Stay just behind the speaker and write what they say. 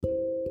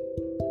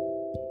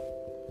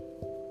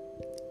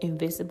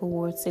Invisible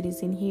World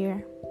Citizen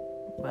here.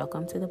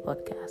 Welcome to the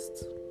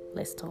podcast.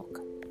 Let's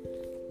talk.